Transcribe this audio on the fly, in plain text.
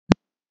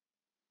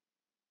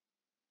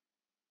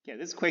Okay,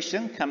 this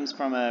question comes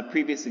from a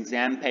previous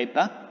exam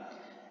paper.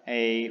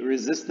 A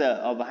resistor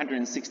of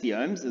 160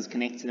 ohms is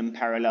connected in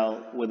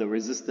parallel with a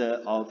resistor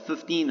of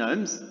 15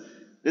 ohms.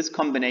 This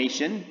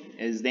combination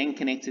is then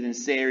connected in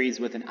series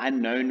with an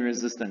unknown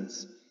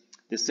resistance.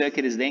 The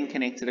circuit is then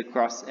connected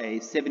across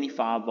a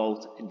 75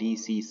 volt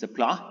DC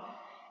supply.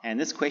 And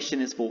this question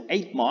is for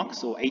 8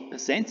 marks or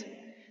 8%.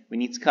 We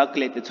need to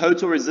calculate the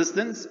total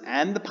resistance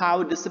and the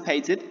power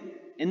dissipated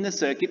in the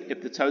circuit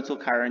if the total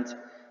current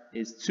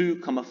is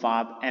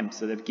 2,5 amps.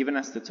 So they've given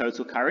us the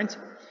total current.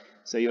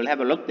 So you'll have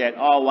a look that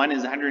R1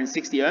 is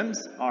 160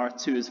 ohms,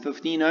 R2 is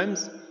 15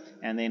 ohms,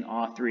 and then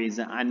R3 is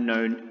an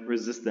unknown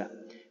resistor.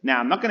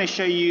 Now, I'm not going to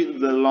show you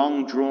the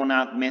long drawn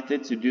out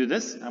method to do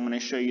this. I'm going to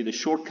show you the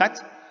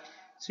shortcut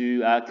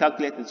to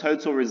calculate the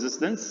total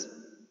resistance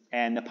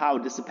and the power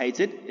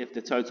dissipated if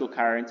the total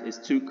current is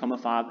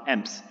 2,5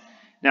 amps.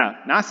 Now,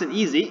 nice and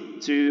easy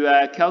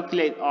to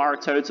calculate R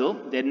total.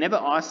 They never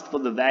asked for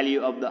the value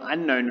of the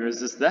unknown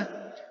resistor.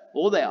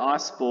 All they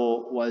asked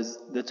for was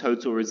the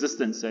total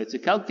resistance. So to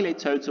calculate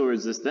total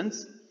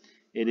resistance,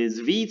 it is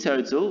V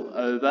total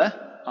over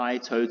I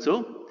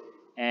total,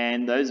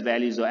 and those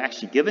values are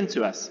actually given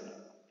to us.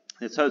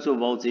 The total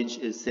voltage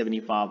is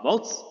 75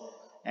 volts,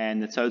 and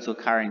the total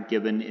current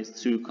given is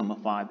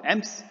 2,5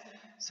 amps.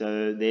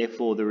 So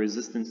therefore the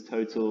resistance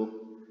total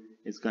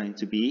is going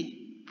to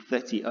be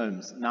 30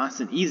 ohms.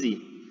 Nice and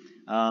easy.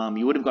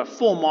 You would have got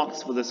 4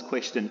 marks for this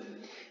question.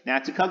 Now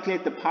to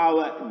calculate the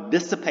power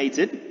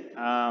dissipated,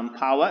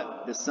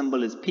 the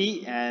symbol is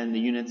P and the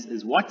units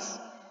is watts.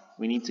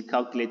 We need to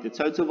calculate the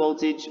total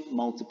voltage,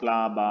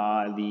 multiply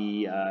by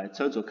the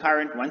total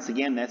current. Once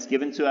again, that's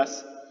given to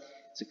us.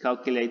 To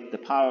calculate the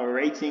power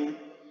rating,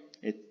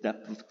 the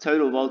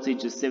total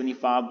voltage is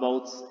 75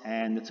 volts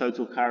and the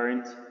total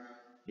current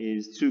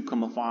is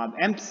 2,5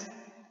 amps,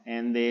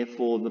 and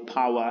therefore the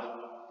power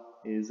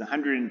is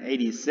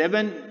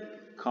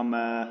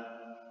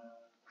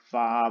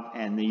 187,5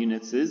 and the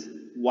units is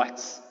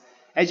watts.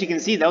 As you can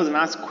see, that was a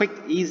nice, quick,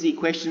 easy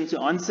question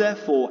to answer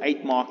for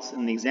 8 marks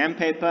in the exam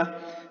paper.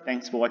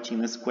 Thanks for watching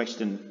this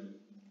question.